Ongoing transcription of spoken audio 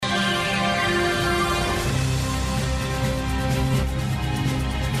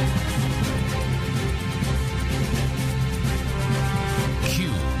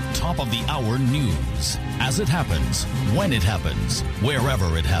of the hour news. As it happens, when it happens,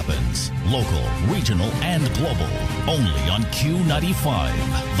 wherever it happens. Local, regional, and global. Only on Q95,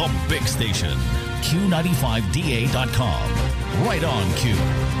 the big station. Q95DA.com. Right on Q.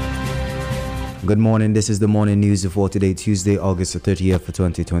 Good morning, this is the morning news for today, Tuesday, August 30th,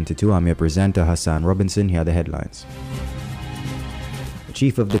 2022. I'm your presenter, Hassan Robinson. Here are the headlines. The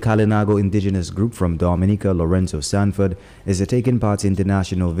chief of the Kalinago Indigenous Group from Dominica, Lorenzo Sanford, is taking part in the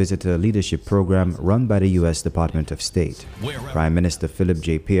National Visitor Leadership Program run by the U.S. Department of State. Prime Minister Philip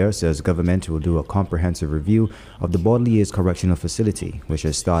J. Pierre says government will do a comprehensive review of the Baudelaires Correctional Facility, which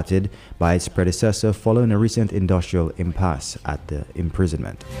has started by its predecessor following a recent industrial impasse at the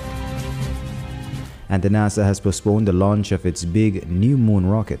imprisonment. And the NASA has postponed the launch of its big new moon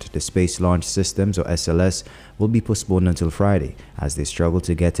rocket. The Space Launch Systems, or SLS, will be postponed until Friday as they struggle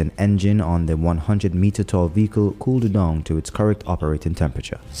to get an engine on the 100-meter tall vehicle cooled down to its correct operating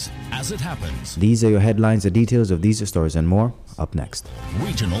temperature. As it happens, these are your headlines. The details of these stories and more up next.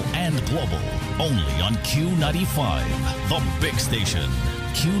 Regional and global, only on Q95, the big station.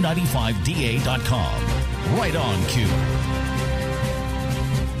 Q95DA.com. Right on Q.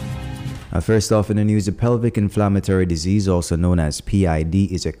 First off in the news, a pelvic inflammatory disease, also known as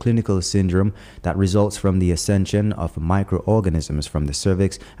PID, is a clinical syndrome that results from the ascension of microorganisms from the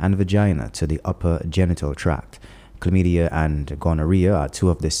cervix and vagina to the upper genital tract. Chlamydia and gonorrhea are two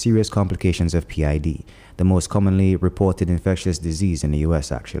of the serious complications of PID, the most commonly reported infectious disease in the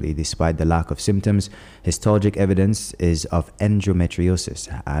US actually. Despite the lack of symptoms, histologic evidence is of endometriosis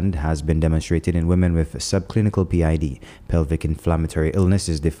and has been demonstrated in women with subclinical PID. Pelvic inflammatory illness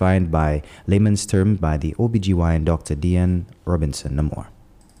is defined by layman's term by the OBGYN Dr. Deanne Robinson. No more.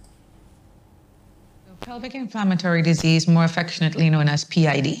 Pelvic inflammatory disease, more affectionately known as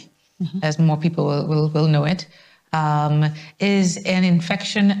PID, as more people will know it, is an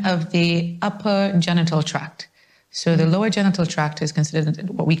infection of the upper genital tract. So the lower genital tract is considered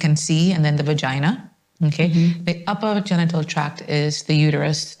what we can see, and then the vagina. Okay, the upper genital tract is the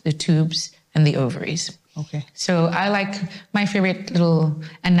uterus, the tubes, and the ovaries. Okay. So I like, my favorite little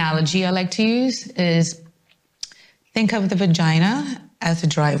analogy I like to use is think of the vagina as a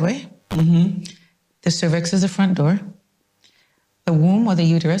driveway. The cervix is the front door. The womb or the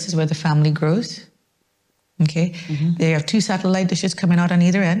uterus is where the family grows. Okay, they have two satellite dishes coming out on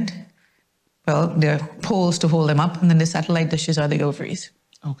either end. Well, there are poles to hold them up, and then the satellite dishes are the ovaries.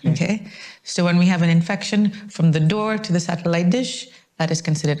 Okay, so when we have an infection from the door to the satellite dish, that is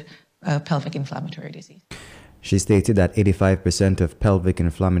considered a pelvic inflammatory disease. She stated that 85% of pelvic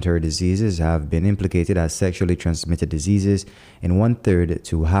inflammatory diseases have been implicated as sexually transmitted diseases in 1/3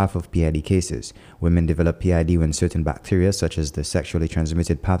 to half of PID cases. Women develop PID when certain bacteria such as the sexually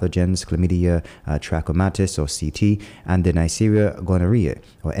transmitted pathogens, Chlamydia trachomatis or CT, and the Neisseria gonorrhoeae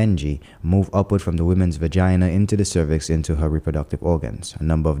or NG move upward from the woman's vagina into the cervix into her reproductive organs. A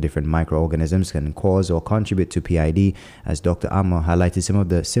number of different microorganisms can cause or contribute to PID, as Dr. Amor highlighted some of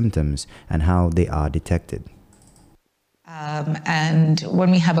the symptoms and how they are detected. And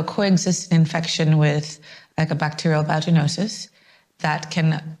when we have a coexisting infection with like a bacterial vaginosis, that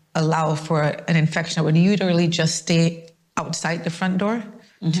can allow for an infection that would usually just stay outside the front door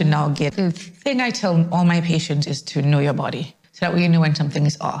to now get. The thing I tell all my patients is to know your body so that way you know when something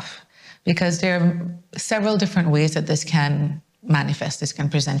is off. Because there are several different ways that this can manifest, this can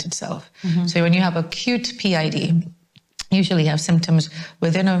present itself. So when you have acute PID, usually you have symptoms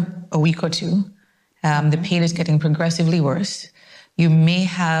within a week or two. The pain is getting progressively worse. You may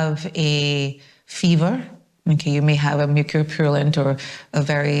have a fever. Okay, you may have a mucopurulent or a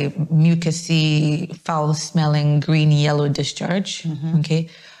very mucousy, foul-smelling green-yellow discharge. Okay,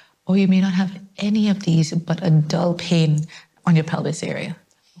 or you may not have any of these, but a dull pain on your pelvis area.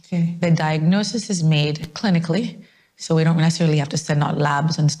 Okay. The diagnosis is made clinically, so we don't necessarily have to send out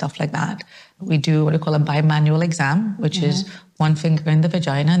labs and stuff like that. We do what we call a bimanual exam, which is one finger in the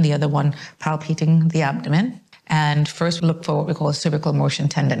vagina and the other one palpating the abdomen. And first we look for what we call cervical motion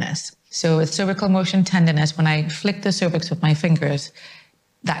tenderness. So with cervical motion tenderness, when I flick the cervix with my fingers,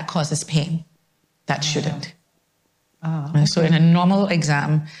 that causes pain. That shouldn't. Okay. So in a normal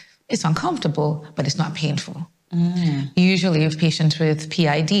exam, it's uncomfortable, but it's not painful. Usually with patients with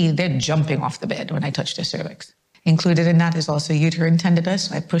PID, they're jumping off the bed when I touch their cervix. Included in that is also uterine tenderness.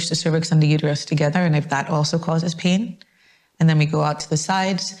 So I push the cervix and the uterus together, and if that also causes pain, and then we go out to the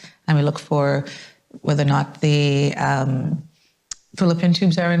sides and we look for whether or not the fallopian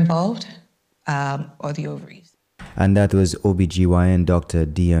tubes are involved or the ovaries. And that was OBGYN Dr.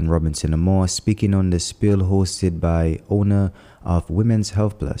 Deanne Robinson Amor speaking on the spill hosted by owner of Women's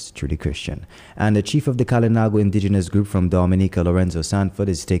Health Plus, Trudy Christian. And the chief of the Kalinago Indigenous Group from Dominica, Lorenzo Sanford,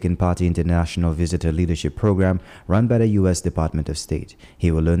 is taking part in the International Visitor Leadership Program run by the U.S. Department of State.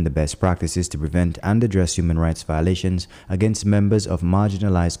 He will learn the best practices to prevent and address human rights violations against members of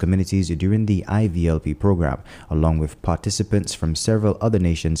marginalized communities during the IVLP program, along with participants from several other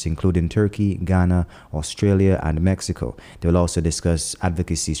nations, including Turkey, Ghana, Australia, and Mexico. They will also discuss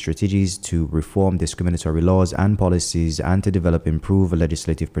advocacy strategies to reform discriminatory laws and policies and to develop improved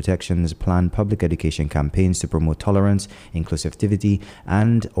legislative protections, plan public education campaigns to promote tolerance, inclusivity,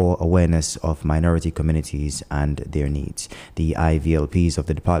 and or awareness of minority communities and their needs. The IVLPs of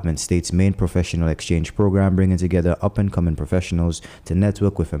the Department of State's main professional exchange program, bringing together up-and-coming professionals to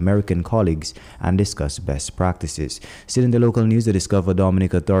network with American colleagues and discuss best practices. Still in the local news, the Discover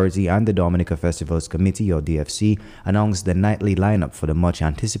Dominica Authority and the Dominica Festivals Committee, or DFC, announced the nightly lineup for the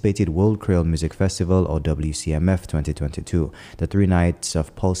much-anticipated World Creole Music Festival, or WCMF 2022. The 3 nights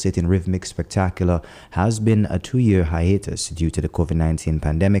of pulsating rhythmic spectacular has been a 2-year hiatus due to the COVID-19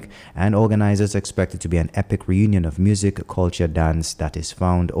 pandemic, and organizers expect it to be an epic reunion of music, culture, dance that is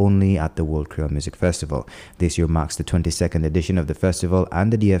found only at the World Creole Music Festival. This year marks the 22nd edition of the festival,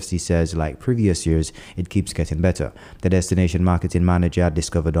 and the DFC says, like previous years, it keeps getting better. The destination marketing manager at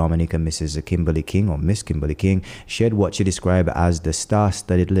Discover Dominica, Mrs. Kimberly King, or Miss Kimberly King, shared what she described as the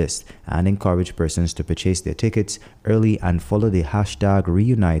star-studded list and encouraged persons to purchase their tickets early and follow the hashtag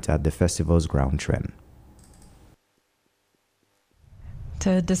Reunite at the festival's ground trend.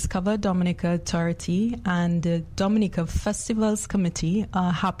 The Discover Dominica Authority and the Dominica Festivals Committee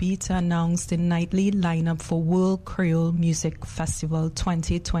are happy to announce the nightly lineup for World Creole Music Festival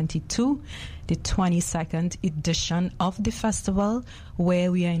 2022, the 22nd edition of the festival,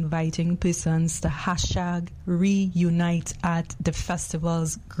 where we are inviting persons to hashtag Reunite at the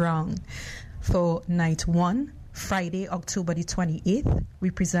festival's ground. For night 1, Friday, October the 28th,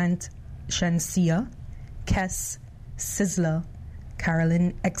 we present Shensia, Kes, Sizzler,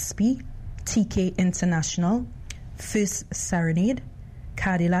 Carolyn XP, TK International, First Serenade,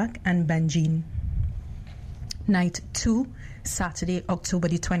 Cadillac, and Benjin. Night 2, Saturday, October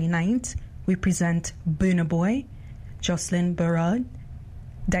the 29th, we present Burna Boy, Jocelyn Berard,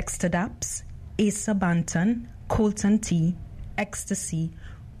 Dexter Daps, Asa Banton, Colton T, Ecstasy,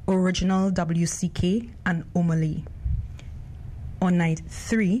 Original WCK, and O'Malley. On night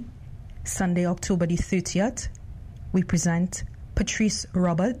 3, Sunday, October the 30th, we present Patrice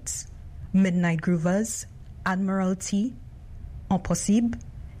Roberts, Midnight Groovers, Admiralty, Impossible,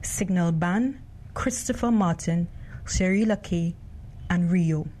 Signal Ban, Christopher Martin, Sherry Lakay, and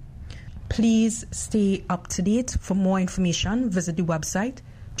Rio. Please stay up to date. For more information, visit the website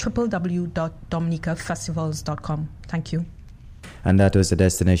www.dominicafestivals.com. Thank you. And that was the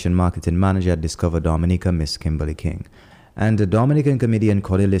destination marketing manager at Discover Dominica, Miss Kimberly King. And the Dominican comedian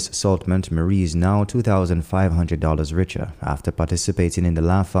Cordelis Saltman Marie is now $2,500 richer after participating in the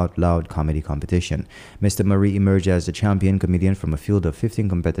Laugh Out Loud comedy competition. Mr. Marie emerged as the champion comedian from a field of 15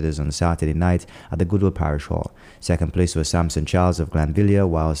 competitors on Saturday night at the Goodwill Parish Hall. Second place was Samson Charles of Glanvilla,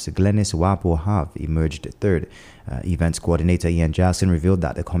 whilst Glennis Wapo Have emerged third. Events coordinator Ian Jackson revealed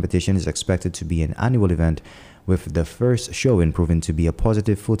that the competition is expected to be an annual event, with the first showing proving to be a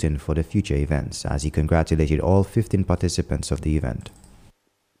positive footing for the future events, as he congratulated all 15 participants of the event.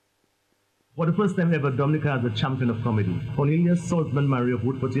 For the first time ever, Dominica has a champion of comedy. Cornelius Saltman Marie of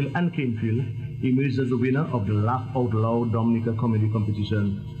Woodford Hill and Canefield emerged as the winner of the Laugh Out Loud Dominica comedy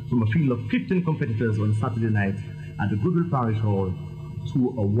competition from a field of 15 competitors on Saturday night at the Goodwill Parish Hall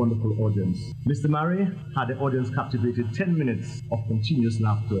to a wonderful audience. Mr. Murray had the audience captivated 10 minutes of continuous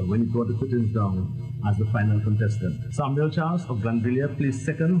laughter when he brought the curtains down as the final contestant. Samuel Charles of Glanvilla placed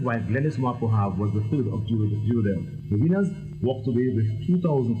second, while Glennis Wapohab was the third of Judel. The winners walked away with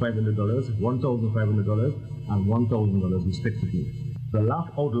 $2,500, $1,500, and $1,000 respectively. The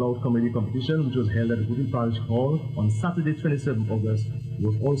Laugh Out Loud comedy competition, which was held at the Goodwill Parish Hall on Saturday, 27 August,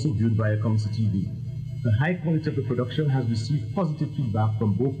 was also viewed by Akamsi TV. The high quality of the production has received positive feedback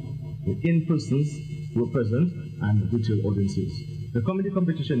from both the in-persons who were present and the virtual audiences. The comedy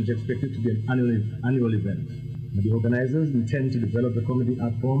competition is expected to be an annual event. The organizers intend to develop the comedy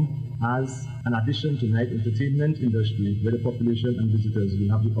art form as an addition to night entertainment industry, where the population and visitors will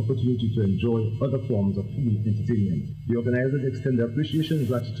have the opportunity to enjoy other forms of free entertainment. The organizers extend their appreciation and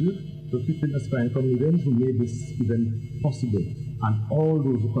gratitude to 15 aspiring comedians who made this event possible, and all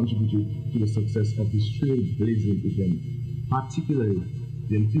those who contributed to the success of this trailblazing event, particularly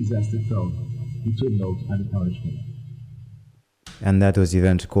the enthusiastic crowd who turned out at the parish hall. And that was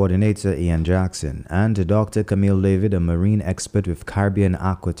event coordinator Ian Jackson. And Dr. Camille David, a marine expert with Caribbean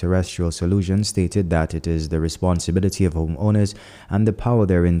Aquaterrestrial Solutions, stated that it is the responsibility of homeowners and the power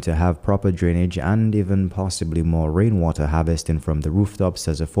therein to have proper drainage and even possibly more rainwater harvesting from the rooftops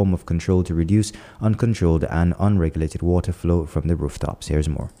as a form of control to reduce uncontrolled and unregulated water flow from the rooftops. Here's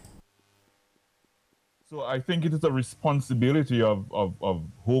more. So I think it is a responsibility of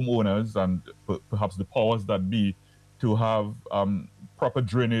homeowners and perhaps the powers that be to have proper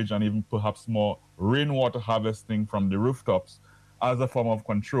drainage and even perhaps more rainwater harvesting from the rooftops as a form of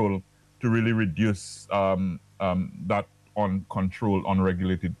control to really reduce that uncontrolled,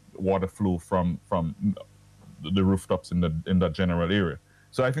 unregulated water flow from the rooftops in that general area.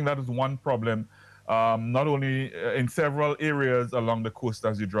 So I think that is one problem. Not only in several areas along the coast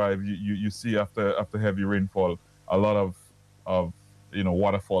as you drive, you see after heavy rainfall a lot of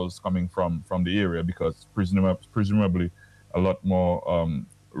waterfalls coming from the area because presumably a lot more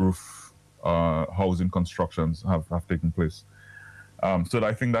roof housing constructions have taken place. So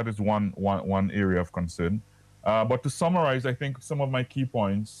I think that is one area of concern. But to summarize, I think some of my key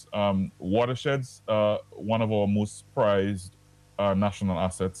points, watersheds, one of our most prized national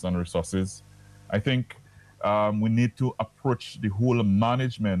assets and resources. I think we need to approach the whole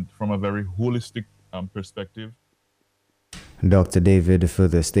management from a very holistic perspective. Dr. David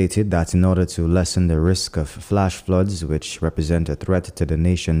further stated that in order to lessen the risk of flash floods, which represent a threat to the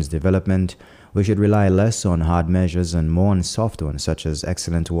nation's development, we should rely less on hard measures and more on soft ones, such as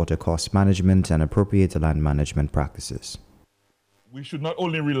excellent water cost management and appropriate land management practices. We should not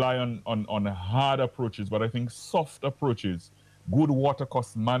only rely on hard approaches, but I think soft approaches, good water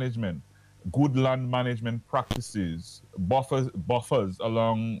cost management, good land management practices, buffers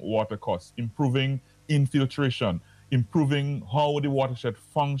along water costs, improving infiltration, improving how the watershed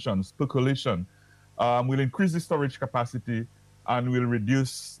functions, percolation, will increase the storage capacity and will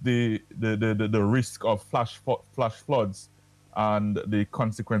reduce the risk of flash floods and the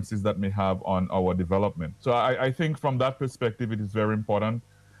consequences that may have on our development. So I think from that perspective, it is very important.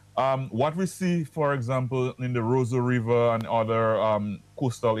 What we see, for example, in the Roseau River and other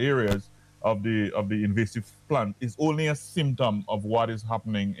coastal areas of the invasive plant is only a symptom of what is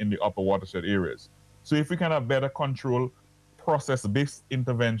happening in the upper watershed areas. So if we can have better control, process-based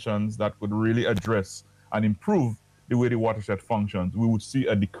interventions that could really address and improve the way the watershed functions, we would see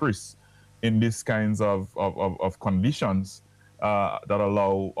a decrease in these kinds of conditions that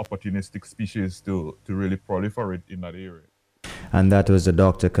allow opportunistic species to really proliferate in that area. And that was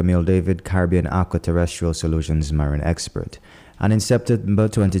Dr. Camille David, Caribbean Aquaterrestrial Solutions marine expert. And in September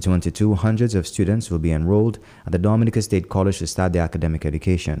 2022, hundreds of students will be enrolled at the Dominica State College to start their academic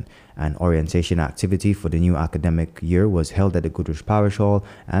education. An orientation activity for the new academic year was held at the Goodrich Parish Hall,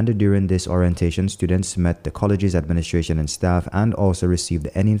 and during this orientation, students met the college's administration and staff and also received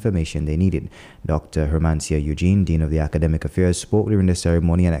any information they needed. Dr. Hermancia Eugene, Dean of the Academic Affairs, spoke during the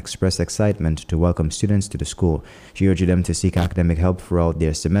ceremony and expressed excitement to welcome students to the school. She urged them to seek academic help throughout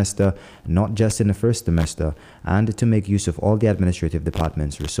their semester, not just in the first semester, and to make use of all the administrative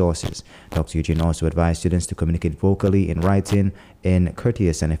department's resources. Dr. Eugene also advised students to communicate vocally, in writing, in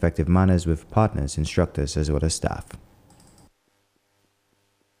courteous and effective manners with partners, instructors, as well as staff.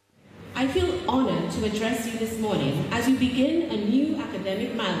 I feel honored to address you this morning as we begin a new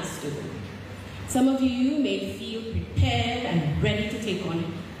academic milestone. Some of you may feel prepared and ready to take on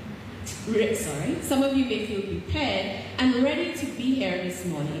Some of you may feel prepared and ready to be here this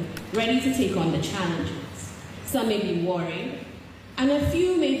morning, ready to take on the challenges. Some may be worried, and a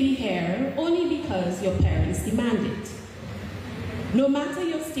few may be here only because your parents demand it. No matter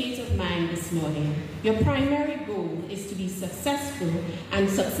your state of mind this morning, your primary goal is to be successful and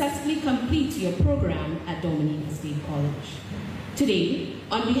successfully complete your program at Dominica State College. Today,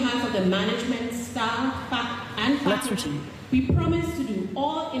 on behalf of the management, staff, and faculty, we promise to do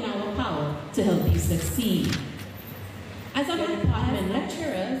all in our power to help you succeed. As our department,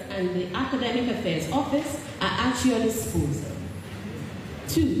 lecturers and the Academic Affairs Office are at your disposal.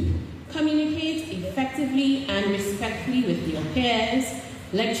 2, communicate effectively and respectfully with your peers,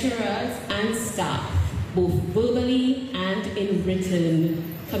 lecturers, and staff, both verbally and in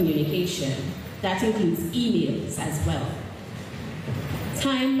written communication. That includes emails as well.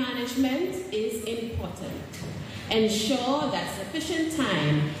 Time management is important. Ensure that sufficient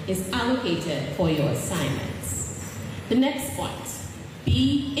time is allocated for your assignments. The next point,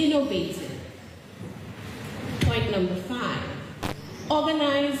 be innovative. Point number 5,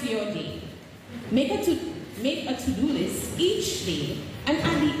 organize your day. Make a to-do list each day, and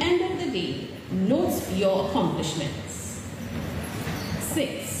at the end of the day, note your accomplishments.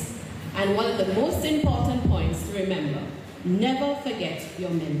 6, and one of the most important points to remember, never forget your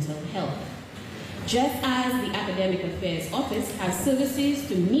mental health. Just as the Academic Affairs Office has services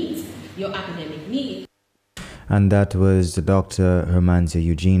to meet your academic needs. And that was Dr. Hermanzia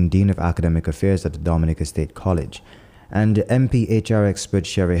Eugene, Dean of Academic Affairs at the Dominica State College. And MP HR expert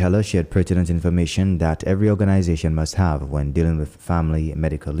Sherry Heller shared pertinent information that every organization must have when dealing with family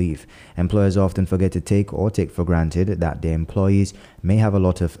medical leave. Employers often forget to take for granted that their employees may have a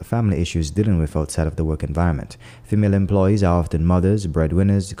lot of family issues dealing with outside of the work environment. Female employees are often mothers,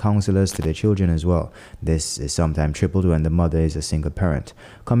 breadwinners, counselors to their children as well. This is sometimes tripled when the mother is a single parent.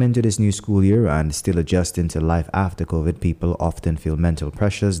 Coming into this new school year and still adjusting to life after COVID, people often feel mental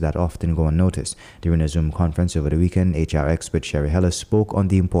pressures that often go unnoticed. During a Zoom conference over the weekend, HR expert Sherry Heller spoke on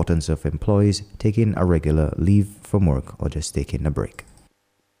the importance of employees taking a regular leave from work or just taking a break.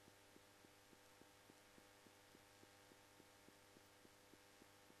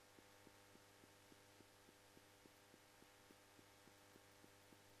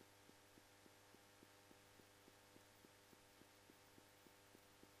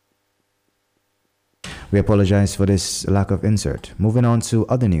 We apologize for this lack of insert. Moving on to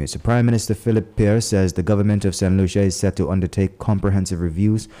other news. Prime Minister Philip Pierce says the government of St. Lucia is set to undertake comprehensive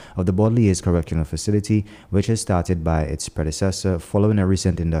reviews of the Bodleirs Correctional Facility, which is started by its predecessor following a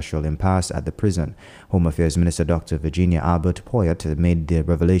recent industrial impasse at the prison. Home Affairs Minister Dr. Virginia Albert Poyet made the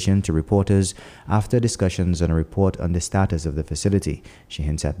revelation to reporters after discussions on a report on the status of the facility. She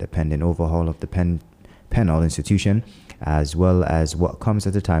hints at the pending overhaul of the penal institution, as well as what comes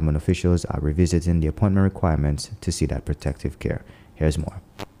at a time when officials are revisiting the appointment requirements to see that protective care. Here's more.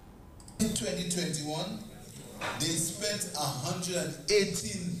 In 2021, they spent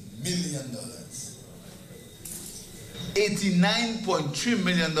 $118 million. $89.3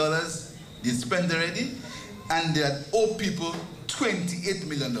 million they spent already, and they owe people $28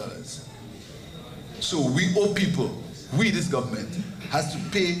 million. So we owe people, this government, has to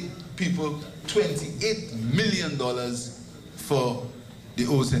pay people $28 million for the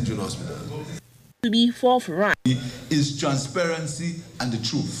Old Central Hospital. To be forthright is transparency and the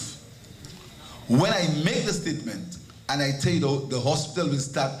truth. When I make the statement and I tell you the hospital will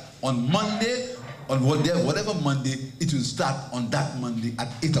start on Monday, on whatever Monday, it will start on that Monday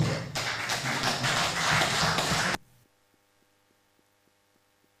at 8 o'clock.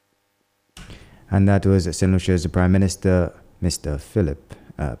 And that was St. Lucia's Prime Minister, Mr. Philip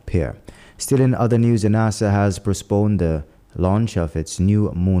Pierre. Still in other news, NASA has postponed the launch of its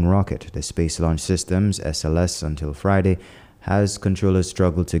new moon rocket, the Space Launch Systems SLS, until Friday, as controllers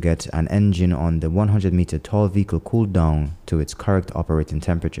struggled to get an engine on the 100-meter tall vehicle cooled down to its correct operating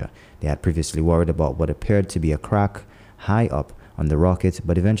temperature. They had previously worried about what appeared to be a crack high up on the rocket,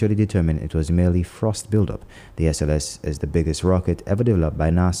 but eventually determined it was merely frost buildup. The SLS is the biggest rocket ever developed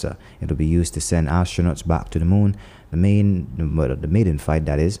by NASA. It will be used to send astronauts back to the moon. The maiden flight,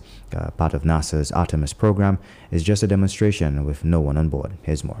 that is, part of NASA's Artemis program, is just a demonstration with no one on board.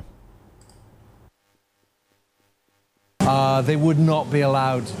 Here's more. They would not be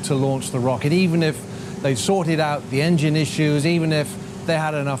allowed to launch the rocket, even if they sorted out the engine issues, even if they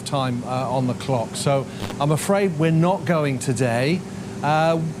had enough time on the clock. So I'm afraid we're not going today.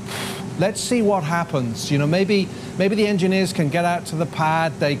 Let's see what happens. You know, maybe the engineers can get out to the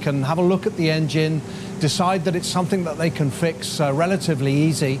pad, they can have a look at the engine, decide that it's something that they can fix relatively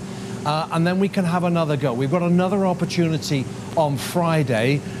easy, and then we can have another go. We've got another opportunity on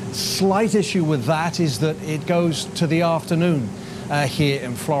Friday. Slight issue with that is that it goes to the afternoon here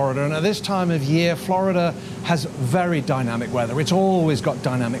in Florida, and at this time of year Florida has very dynamic weather. It's always got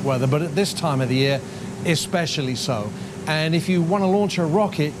dynamic weather, but at this time of the year especially so. And if you want to launch a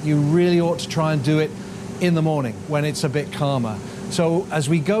rocket, you really ought to try and do it in the morning when it's a bit calmer. So as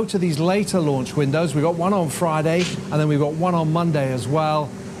we go to these later launch windows, we've got one on Friday and then we've got one on Monday as well.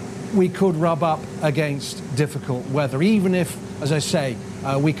 We could rub up against difficult weather, even if, as I say,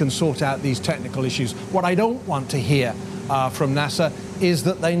 we can sort out these technical issues. What I don't want to hear from NASA is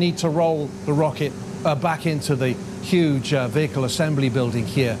that they need to roll the rocket back into the huge vehicle assembly building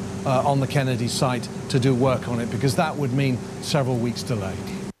here on the Kennedy site to do work on it, because that would mean several weeks delay.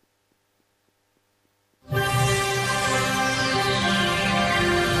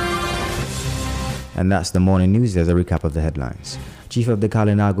 And that's the morning news. There's a recap of the headlines. Chief of the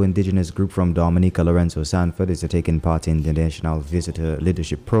Kalinago Indigenous Group from Dominica, Lorenzo Sanford, is taking part in the International Visitor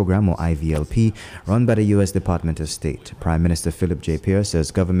Leadership Program, or IVLP, run by the U.S. Department of State. Prime Minister Philip J. Pierce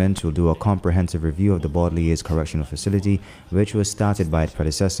says government will do a comprehensive review of the Bodleirs Correctional Facility, which was started by its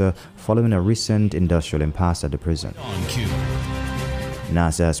predecessor following a recent industrial impasse at the prison. On cue.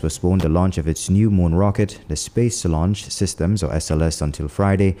 NASA has postponed the launch of its new moon rocket, the Space Launch Systems, or SLS, until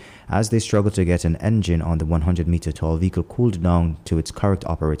Friday, as they struggle to get an engine on the 100-meter tall vehicle cooled down to its correct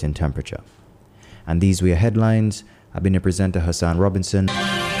operating temperature. And these were your headlines. I've been your presenter, Hassan Robinson.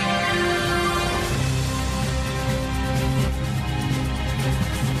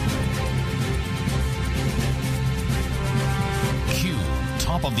 Q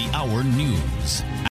Top of the Hour News.